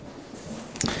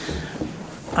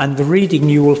And the reading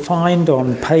you will find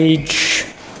on page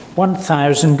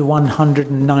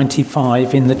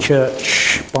 1195 in the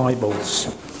church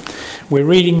Bibles. We're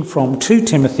reading from 2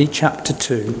 Timothy chapter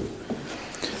 2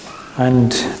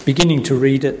 and beginning to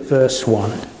read at verse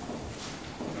 1.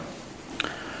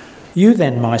 You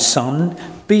then, my son,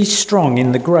 be strong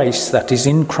in the grace that is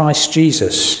in Christ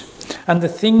Jesus, and the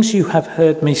things you have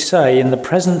heard me say in the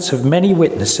presence of many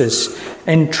witnesses,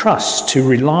 entrust to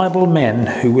reliable men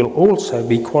who will also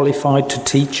be qualified to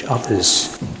teach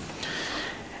others.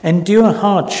 Endure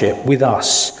hardship with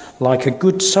us like a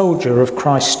good soldier of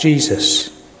Christ Jesus.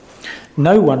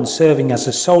 No one serving as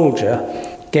a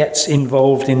soldier gets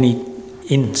involved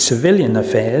in civilian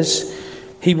affairs.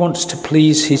 He wants to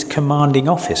please his commanding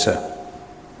officer.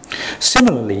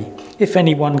 Similarly, if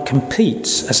anyone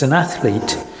competes as an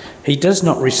athlete, he does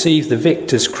not receive the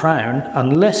victor's crown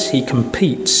unless he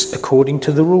competes according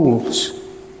to the rules.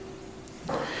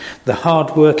 The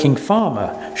hard-working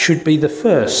farmer should be the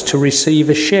first to receive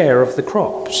a share of the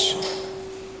crops.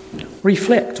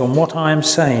 Reflect on what I am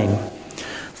saying,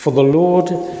 for the Lord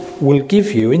will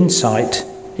give you insight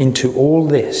into all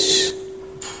this.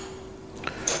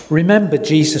 Remember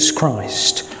Jesus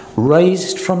Christ,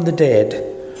 raised from the dead,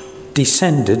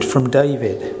 descended from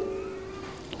David.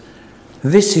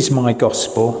 This is my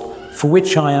gospel, for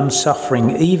which I am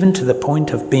suffering even to the point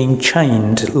of being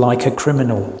chained like a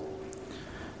criminal.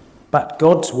 But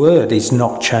God's word is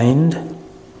not chained.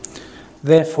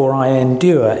 Therefore I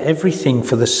endure everything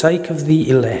for the sake of the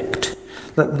elect,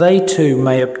 that they too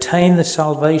may obtain the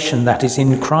salvation that is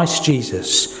in Christ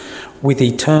Jesus with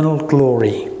eternal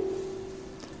glory.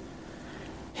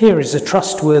 Here is a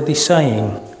trustworthy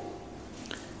saying: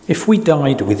 if we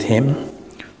died with him,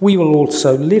 we will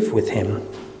also live with him.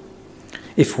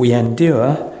 If we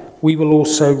endure, we will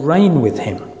also reign with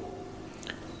him.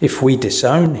 If we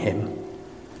disown him,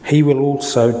 he will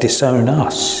also disown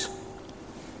us.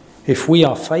 If we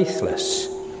are faithless,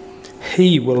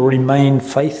 he will remain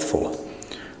faithful,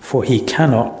 for he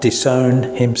cannot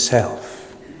disown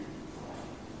himself.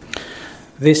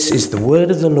 This is the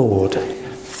word of the Lord.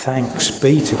 Thanks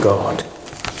be to God.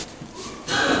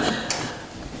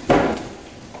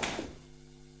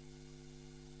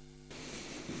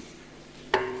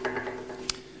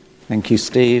 Thank you,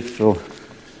 Steve, for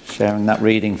sharing that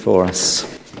reading for us.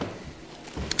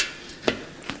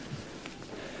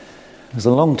 It was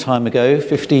a long time ago,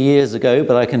 50 years ago,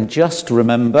 but I can just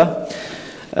remember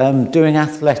doing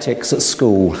athletics at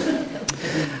school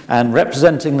and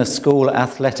representing the school at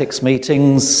athletics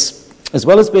meetings. As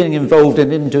well as being involved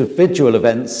in individual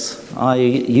events, I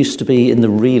used to be in the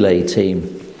relay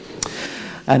team.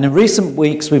 And in recent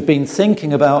weeks, we've been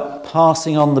thinking about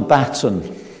passing on the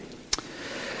baton.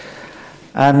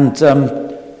 And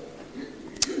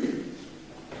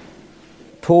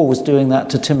Paul was doing that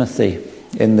to Timothy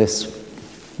in this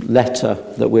letter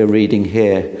that we're reading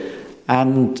here.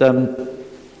 And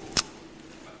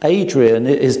Adrian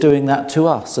is doing that to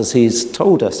us, as he's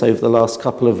told us over the last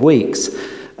couple of weeks,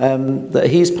 that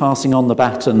he's passing on the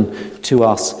baton to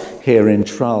us here in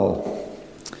Trull.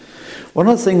 One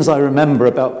of the things I remember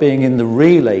about being in the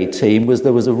relay team was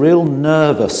there was a real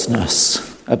nervousness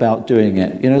about doing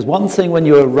it. You know, it's one thing when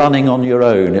you were running on your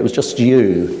own, it was just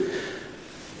you.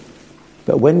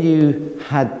 But when you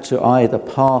had to either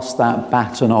pass that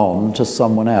baton on to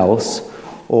someone else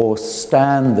or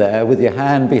stand there with your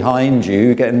hand behind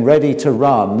you, getting ready to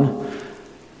run,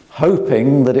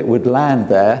 hoping that it would land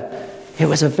there, it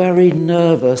was a very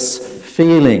nervous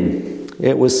feeling.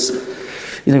 It was,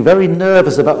 very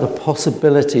nervous about the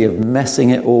possibility of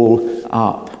messing it all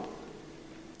up.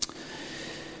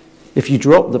 If you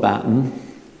dropped the baton,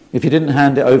 if you didn't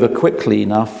hand it over quickly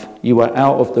enough, you were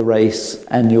out of the race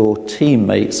and your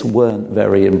teammates weren't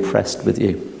very impressed with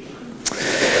you.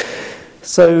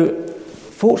 So,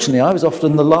 fortunately, I was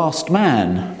often the last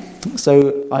man.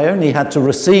 So I only had to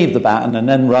receive the baton and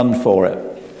then run for it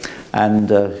and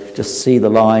just see the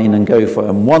line and go for it.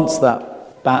 And once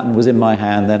that baton was in my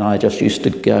hand, then I just used to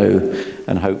go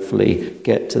and hopefully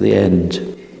get to the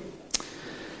end.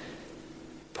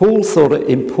 Paul thought it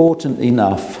important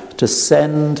enough to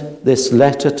send this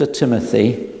letter to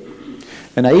Timothy,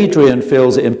 and Adrian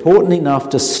feels it important enough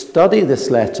to study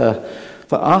this letter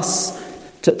for us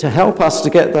to help us to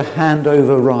get the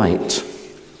handover right.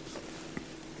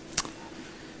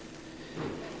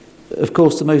 Of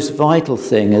course, the most vital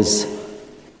thing is,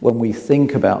 when we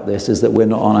think about this, is that we're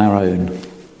not on our own.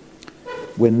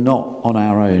 We're not on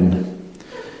our own.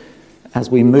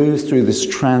 As we move through this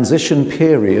transition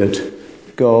period,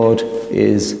 God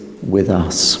is with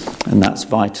us, and that's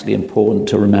vitally important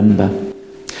to remember.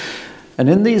 And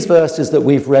in these verses that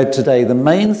we've read today, the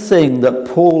main thing that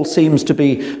Paul seems to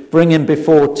be bringing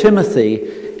before Timothy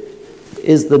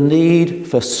is the need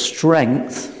for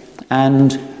strength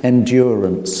and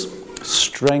endurance.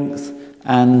 Strength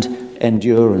and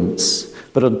endurance.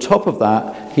 But on top of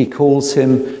that, he calls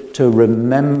him to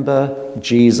remember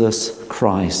Jesus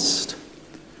Christ.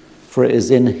 For it is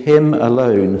in him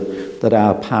alone that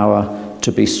our power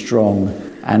to be strong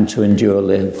and to endure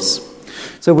lives.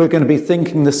 So we're going to be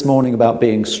thinking this morning about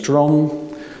being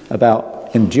strong,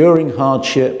 about enduring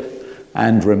hardship,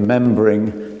 and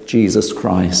remembering Jesus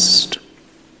Christ.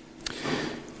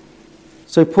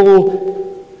 So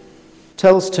Paul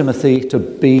tells Timothy to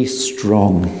be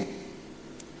strong.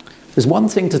 There's one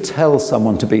thing to tell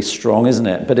someone to be strong, isn't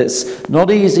it? But it's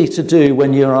not easy to do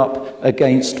when you're up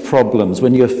against problems,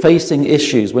 when you're facing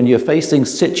issues, when you're facing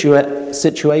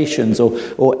situations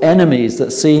or enemies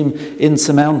that seem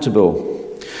insurmountable.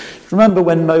 Remember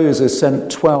when Moses sent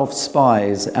 12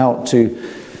 spies out to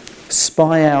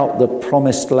spy out the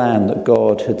promised land that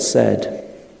God had said?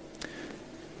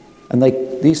 And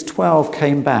these 12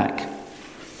 came back.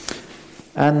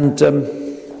 And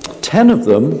 10 of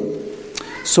them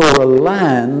saw a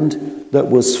land that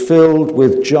was filled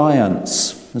with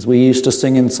giants, as we used to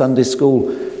sing in Sunday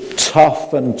school,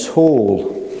 tough and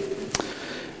tall.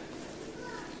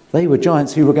 They were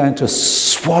giants who were going to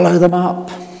swallow them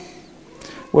up.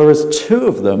 Whereas 2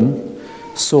 of them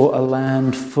saw a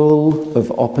land full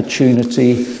of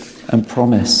opportunity and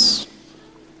promise.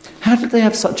 How did they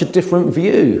have such a different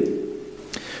view?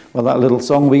 Well, that little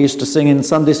song we used to sing in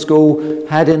Sunday school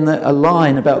had in a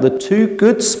line about the 2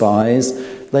 good spies.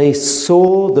 They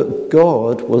saw that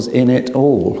God was in it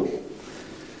all.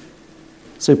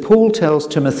 So Paul tells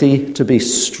Timothy to be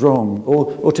strong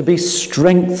or to be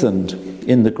strengthened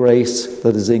in the grace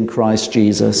that is in Christ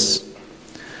Jesus.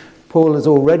 Paul has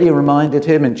already reminded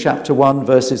him in chapter 1,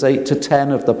 verses 8 to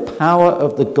 10 of the power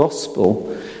of the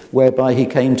gospel whereby he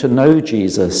came to know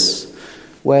Jesus,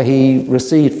 where he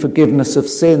received forgiveness of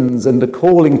sins and a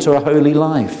calling to a holy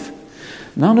life.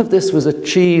 None of this was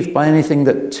achieved by anything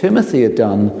that Timothy had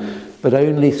done, but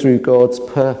only through God's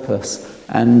purpose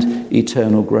and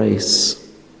eternal grace.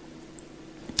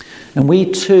 And we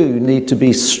too need to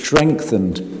be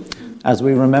strengthened as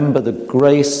we remember the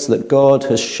grace that God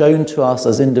has shown to us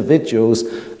as individuals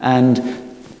and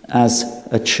as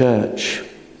a church.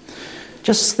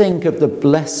 Just think of the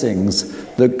blessings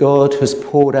that God has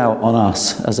poured out on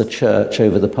us as a church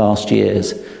over the past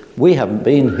years. We haven't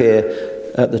been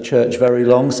here at the church very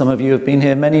long. Some of you have been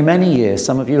here many, many years.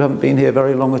 Some of you haven't been here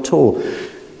very long at all.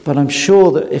 But I'm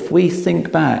sure that if we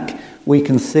think back, we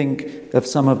can think of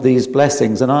some of these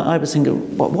blessings. And I was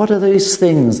thinking, what are those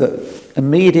things that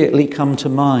immediately come to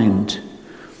mind?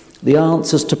 The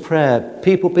answers to prayer,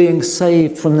 people being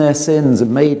saved from their sins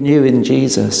and made new in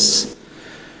Jesus.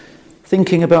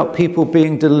 Thinking about people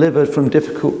being delivered from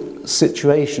difficult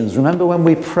situations. Remember when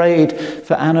we prayed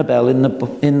for Annabelle in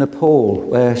Nepal,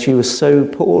 where she was so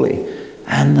poorly,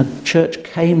 and the church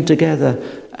came together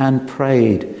and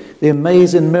prayed. The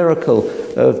amazing miracle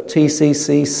of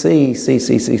TCCC,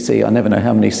 I never know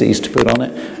how many C's to put on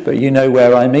it, but you know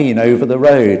where I mean, over the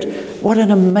road. What an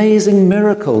amazing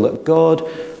miracle that God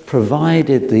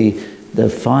provided the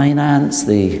finance,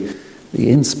 the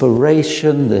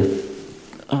inspiration,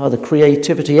 the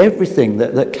creativity, everything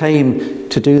that came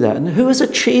to do that. And who has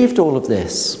achieved all of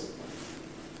this?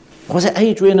 Was it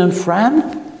Adrian and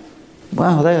Fran?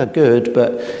 Well, they are good,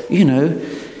 but,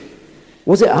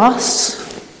 was it us?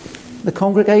 The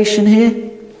congregation here?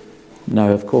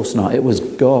 No, of course not. It was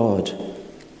God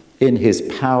in his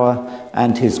power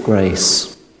and his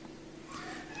grace.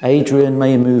 Adrian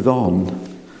may move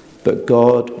on, but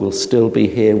God will still be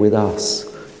here with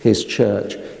us, his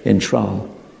church in Trull.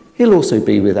 He'll also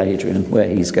be with Adrian where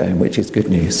he's going, which is good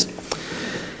news.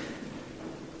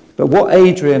 But what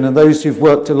Adrian and those who've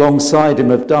worked alongside him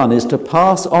have done is to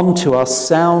pass on to us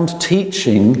sound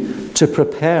teaching to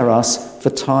prepare us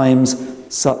for times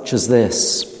such as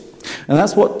this. And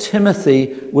that's what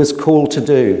Timothy was called to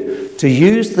do, to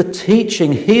use the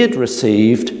teaching he had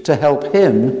received to help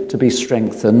him to be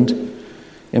strengthened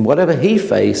in whatever he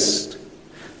faced,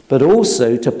 but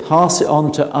also to pass it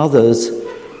on to others.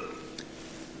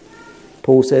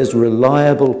 Paul says,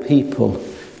 reliable people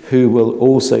who will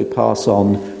also pass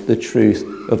on the truth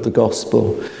of the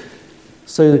gospel.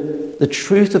 So the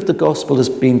truth of the gospel has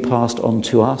been passed on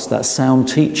to us, that sound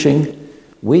teaching.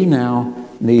 We now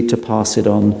need to pass it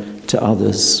on to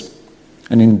others.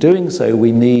 And in doing so,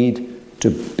 we need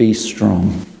to be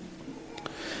strong.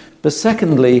 But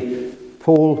secondly,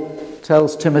 Paul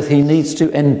tells Timothy he needs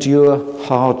to endure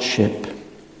hardship.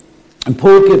 And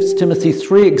Paul gives Timothy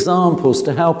 3 examples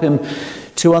to help him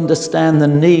to understand the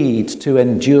need to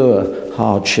endure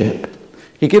hardship.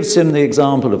 He gives him the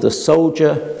example of the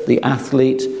soldier, the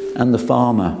athlete, and the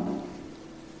farmer.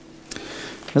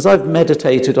 As I've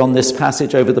meditated on this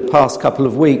passage over the past couple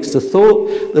of weeks, the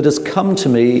thought that has come to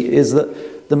me is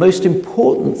that the most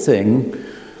important thing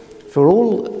for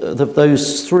all of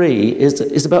those three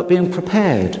is about being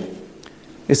prepared.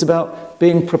 It's about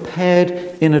being prepared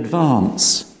in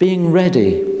advance, being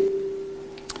ready.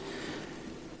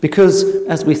 Because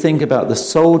as we think about the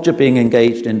soldier being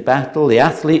engaged in battle, the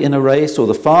athlete in a race, or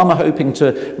the farmer hoping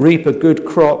to reap a good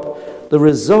crop, the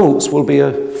results will be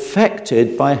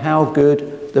affected by how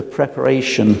good the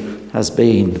preparation has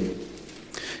been.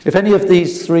 If any of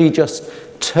these three just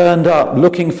turned up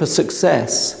looking for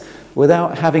success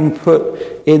without having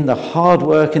put in the hard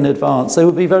work in advance, they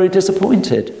would be very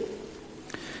disappointed.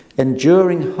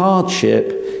 Enduring hardship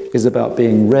is about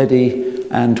being ready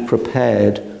and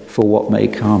prepared for what may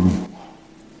come.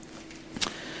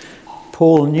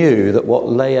 Paul knew that what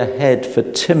lay ahead for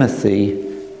Timothy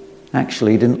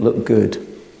actually didn't look good.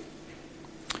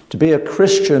 To be a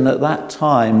Christian at that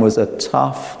time was a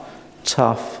tough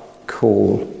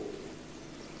call.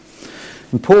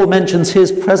 And Paul mentions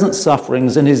his present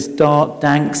sufferings in his dark,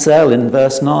 dank cell in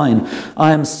verse 9.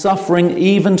 I am suffering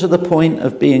even to the point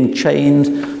of being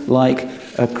chained like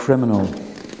a criminal.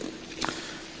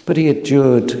 But he'd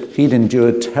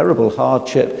endured terrible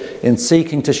hardship in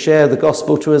seeking to share the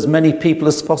gospel to as many people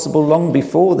as possible long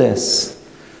before this.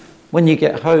 When you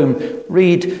get home,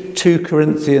 read 2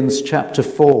 Corinthians chapter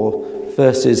 4,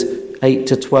 verses 8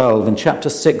 to 12, and chapter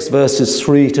 6, verses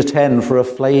 3 to 10 for a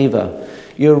flavour.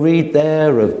 You'll read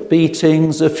there of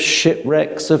beatings, of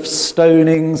shipwrecks, of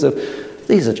stonings.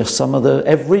 These are just some of the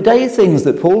everyday things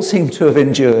that Paul seemed to have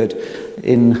endured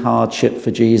in hardship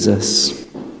for Jesus.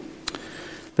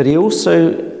 But he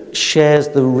also shares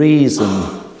the reason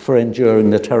for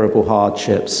enduring the terrible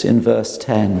hardships in verse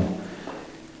 10.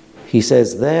 He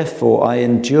says, therefore, I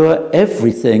endure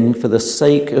everything for the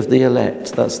sake of the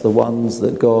elect. That's the ones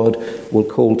that God will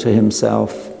call to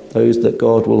himself, those that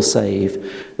God will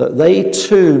save, that they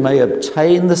too may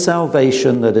obtain the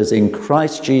salvation that is in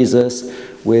Christ Jesus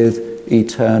with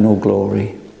eternal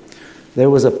glory. There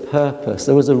was a purpose,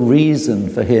 there was a reason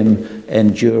for him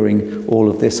enduring all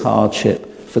of this hardship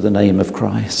for the name of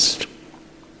Christ.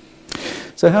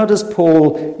 So how does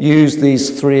Paul use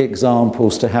these three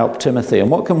examples to help Timothy,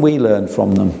 and what can we learn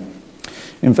from them?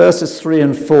 In verses 3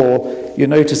 and 4, you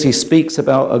notice he speaks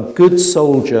about a good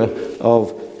soldier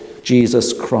of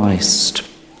Jesus Christ.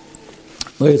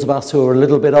 Those of us who are a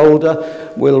little bit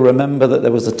older will remember that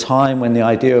there was a time when the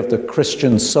idea of the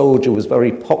Christian soldier was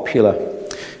very popular.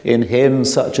 In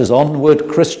hymns such as Onward,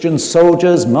 Christian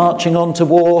soldiers marching on to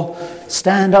war,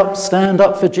 stand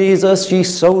up for Jesus, ye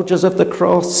soldiers of the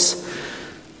cross.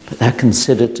 But they're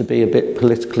considered to be a bit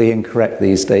politically incorrect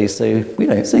these days, so we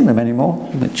don't sing them anymore,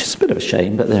 which is a bit of a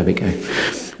shame, but there we go.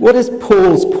 What is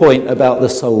Paul's point about the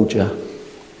soldier?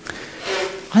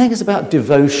 I think it's about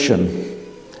devotion.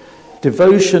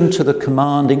 Devotion to the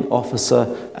commanding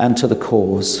officer and to the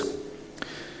cause.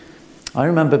 I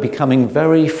remember becoming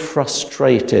very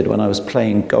frustrated when I was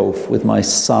playing golf with my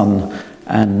son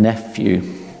and nephew,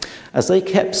 as they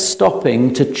kept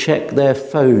stopping to check their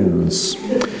phones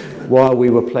while we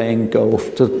were playing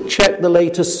golf, to check the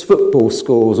latest football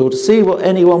scores or to see what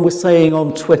anyone was saying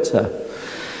on Twitter.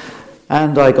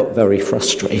 And I got very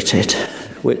frustrated,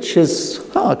 which is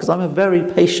hard because I'm a very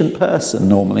patient person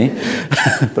normally.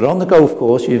 But on the golf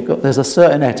course, there's a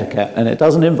certain etiquette, and it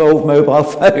doesn't involve mobile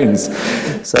phones.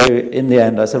 So in the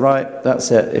end, I said, right,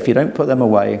 that's it. If you don't put them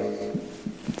away,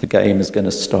 the game is going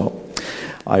to stop.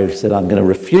 I said, I'm going to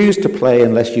refuse to play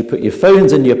unless you put your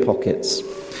phones in your pockets.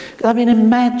 I mean,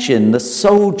 imagine the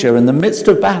soldier in the midst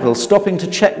of battle stopping to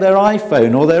check their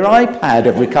iPhone or their iPad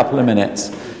every couple of minutes.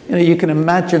 You know, you can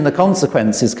imagine the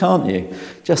consequences, can't you?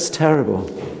 Just terrible.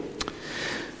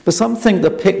 But something, the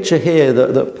picture here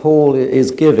that Paul is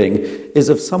giving is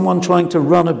of someone trying to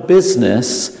run a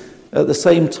business at the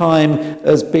same time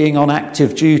as being on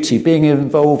active duty, being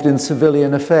involved in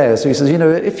civilian affairs. So he says, you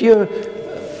know, if you're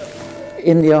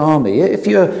in the army, if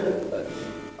you're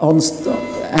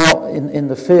out in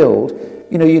the field,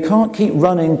 you know, you can't keep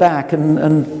running back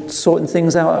and sorting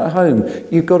things out at home.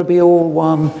 You've got to be all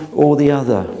one or the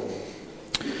other.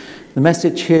 The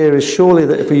message here is surely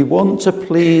that if we want to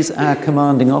please our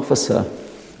commanding officer,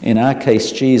 in our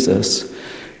case Jesus,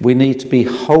 we need to be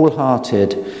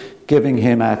wholehearted, giving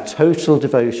him our total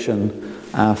devotion,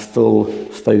 our full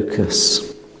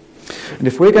focus. And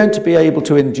if we're going to be able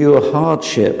to endure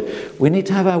hardship, we need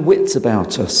to have our wits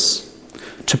about us,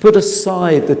 to put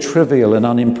aside the trivial and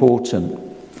unimportant,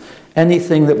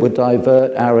 anything that would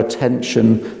divert our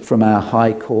attention from our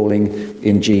high calling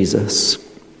in Jesus.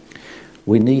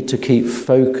 We need to keep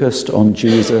focused on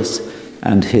Jesus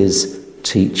and his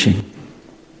teaching.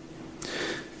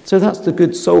 So that's the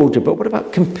good soldier, but what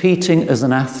about competing as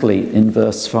an athlete in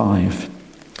verse 5?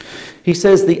 He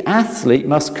says the athlete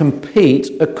must compete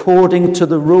according to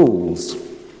the rules,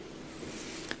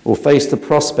 or face the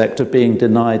prospect of being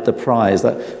denied the prize.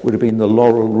 That would have been the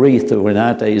laurel wreath, or in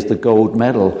our days the gold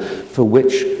medal, for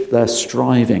which they're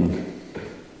striving.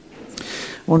 I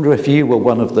wonder if you were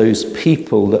one of those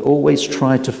people that always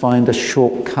tried to find a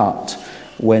shortcut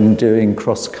when doing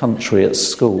cross-country at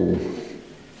school.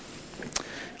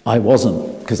 I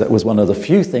wasn't, because that was one of the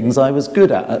few things I was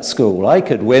good at school. I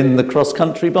could win the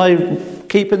cross-country by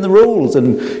keeping the rules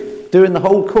and doing the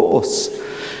whole course.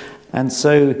 And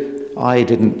so I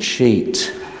didn't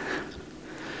cheat.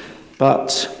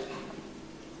 But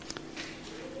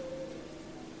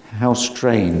how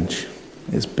strange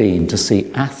it's been to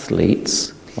see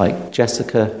athletes like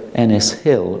Jessica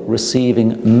Ennis-Hill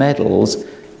receiving medals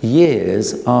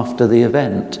years after the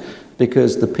event,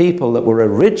 because the people that were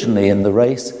originally in the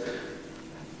race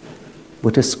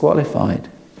were disqualified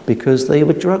because they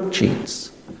were drug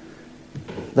cheats.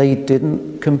 They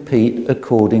didn't compete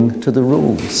according to the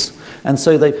rules. And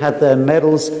so they've had their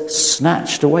medals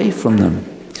snatched away from them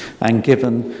and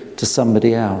given to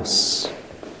somebody else.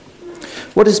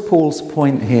 What is Paul's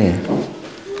point here?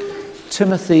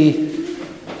 Timothy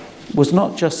was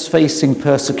not just facing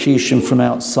persecution from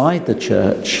outside the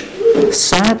church.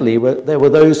 Sadly, there were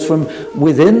those from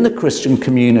within the Christian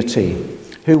community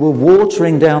who were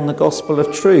watering down the gospel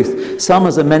of truth. Some,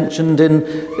 as I mentioned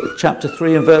in chapter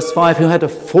 3 and verse 5, who had a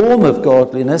form of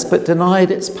godliness but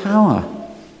denied its power.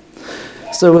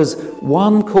 So as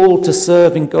one called to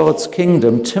serve in God's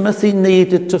kingdom, Timothy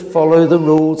needed to follow the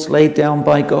rules laid down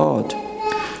by God,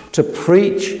 to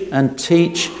preach and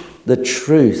teach the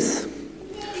truth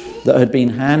that had been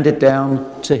handed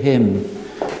down to him,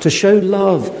 to show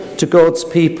love to God's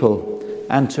people,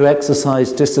 and to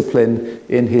exercise discipline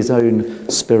in his own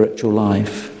spiritual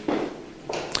life.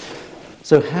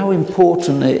 So how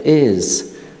important it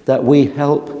is that we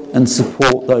help and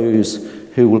support those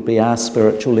who will be our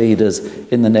spiritual leaders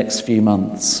in the next few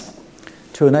months,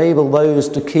 to enable those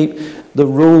to keep the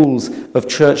rules of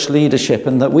church leadership,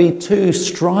 and that we too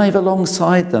strive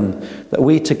alongside them, that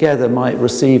we together might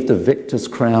receive the victor's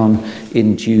crown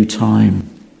in due time.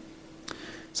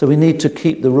 So we need to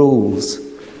keep the rules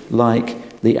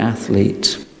like the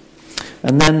athlete.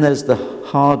 And then there's the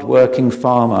hard-working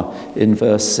farmer in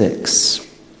verse 6.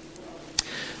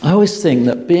 I always think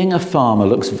that being a farmer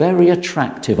looks very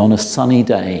attractive on a sunny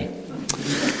day.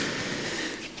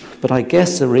 But I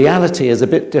guess the reality is a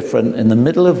bit different in the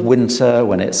middle of winter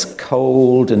when it's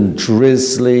cold and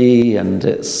drizzly and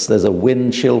there's a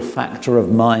wind chill factor of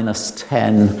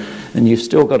 -10 and you've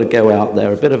still got to go out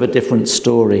there. A bit of a different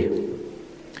story.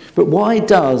 But why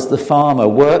does the farmer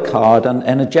work hard and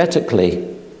energetically?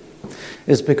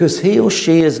 It's because he or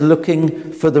she is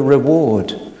looking for the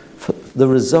reward, for the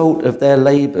result of their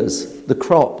labours, the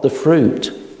crop, the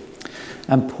fruit.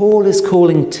 And Paul is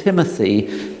calling Timothy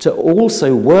to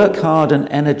also work hard and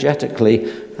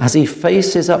energetically as he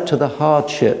faces up to the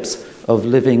hardships of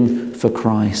living for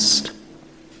Christ.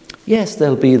 Yes,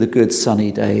 there'll be the good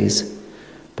sunny days,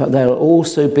 but there'll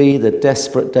also be the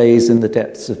desperate days in the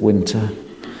depths of winter.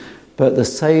 But the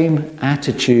same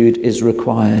attitude is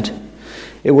required.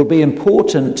 It will be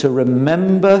important to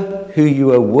remember who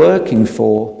you are working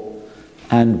for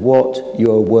and what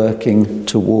you are working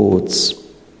towards.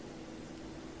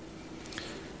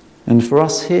 And for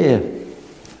us here,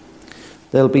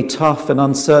 there'll be tough and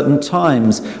uncertain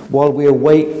times while we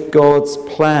await God's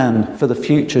plan for the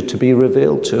future to be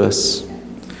revealed to us.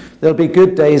 There'll be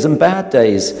good days and bad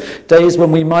days, days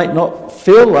when we might not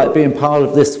feel like being part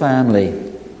of this family,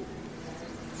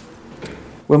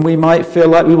 when we might feel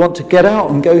like we want to get out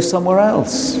and go somewhere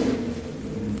else.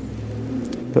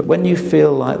 But when you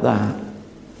feel like that,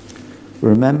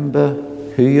 remember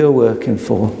who you're working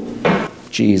for,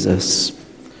 Jesus,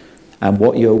 and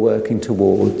what you're working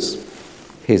towards,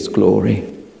 his glory.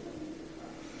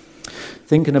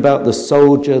 Thinking about the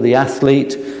soldier, the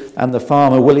athlete, and the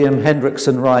farmer, William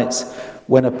Hendrickson writes,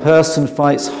 when a person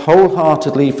fights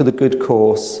wholeheartedly for the good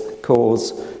cause,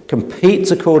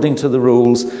 competes according to the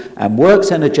rules, and works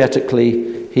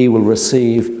energetically, he will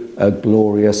receive a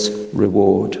glorious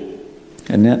reward.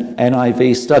 And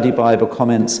NIV Study Bible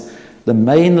comments, the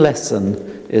main lesson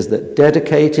is that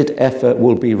dedicated effort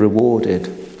will be rewarded,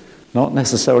 not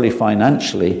necessarily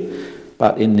financially,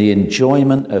 but in the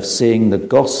enjoyment of seeing the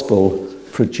gospel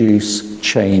produce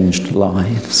changed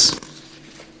lives.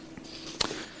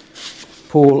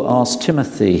 Paul asked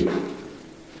Timothy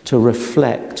to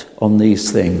reflect on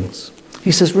these things.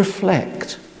 He says,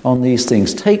 reflect on these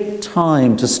things. Take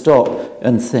time to stop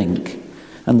and think,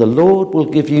 and the Lord will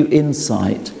give you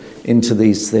insight into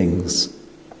these things.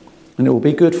 And it will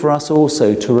be good for us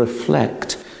also to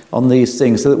reflect on these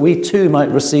things so that we too might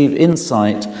receive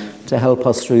insight to help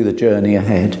us through the journey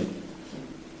ahead.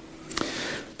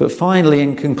 But finally,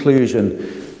 in conclusion,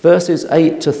 verses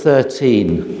 8 to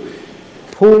 13,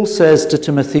 Paul says to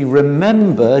Timothy,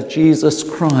 remember Jesus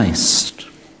Christ.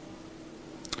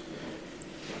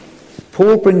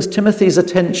 Paul brings Timothy's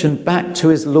attention back to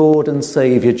his Lord and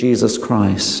Saviour, Jesus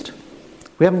Christ.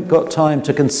 We haven't got time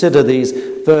to consider these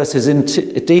verses in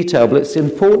detail, but it's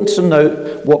important to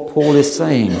note what Paul is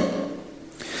saying.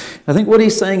 I think what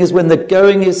he's saying is when the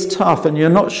going is tough and you're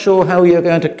not sure how you're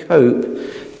going to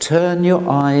cope, turn your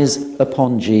eyes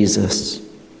upon Jesus.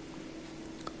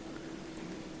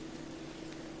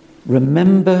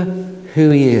 Remember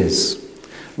who he is.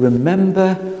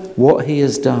 Remember what he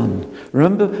has done.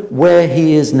 Remember where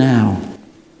he is now.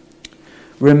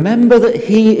 Remember that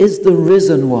he is the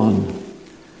risen one.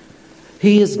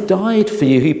 He has died for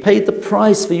you. He paid the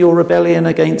price for your rebellion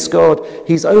against God.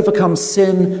 He's overcome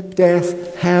sin,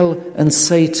 death, hell, and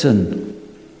Satan.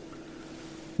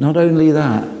 Not only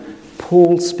that,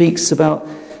 Paul speaks about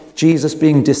Jesus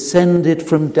being descended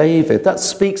from David. That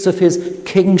speaks of his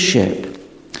kingship.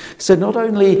 So not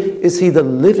only is he the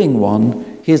living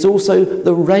one, he is also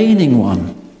the reigning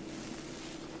one.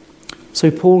 So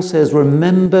Paul says,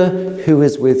 remember who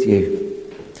is with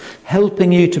you,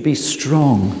 helping you to be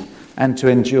strong and to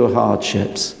endure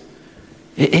hardships.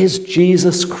 It is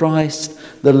Jesus Christ,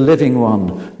 the living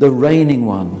one, the reigning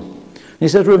one. He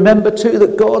says, remember too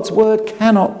that God's word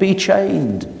cannot be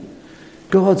chained.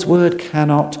 God's word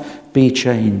cannot be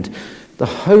chained. The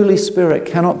Holy Spirit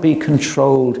cannot be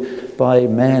controlled by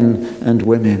men and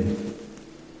women.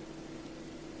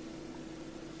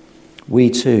 We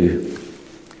too,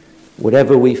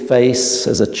 whatever we face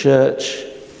as a church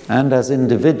and as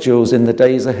individuals in the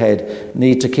days ahead,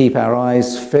 need to keep our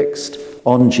eyes fixed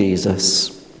on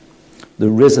Jesus, the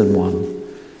risen one,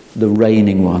 the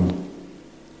reigning one.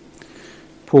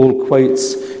 Paul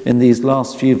quotes in these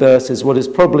last few verses what is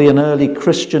probably an early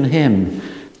Christian hymn,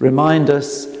 reminding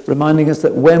us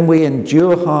that when we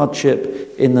endure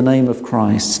hardship in the name of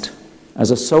Christ,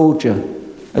 as a soldier,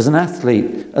 as an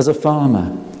athlete, as a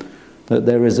farmer, that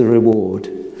there is a reward,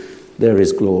 there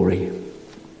is glory.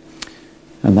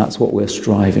 And that's what we're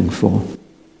striving for.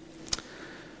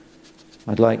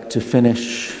 I'd like to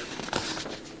finish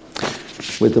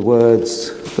with the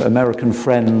words that American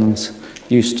friends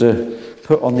used to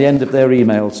put on the end of their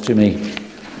emails to me.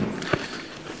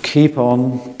 Keep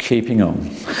on keeping on.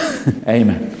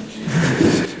 Amen.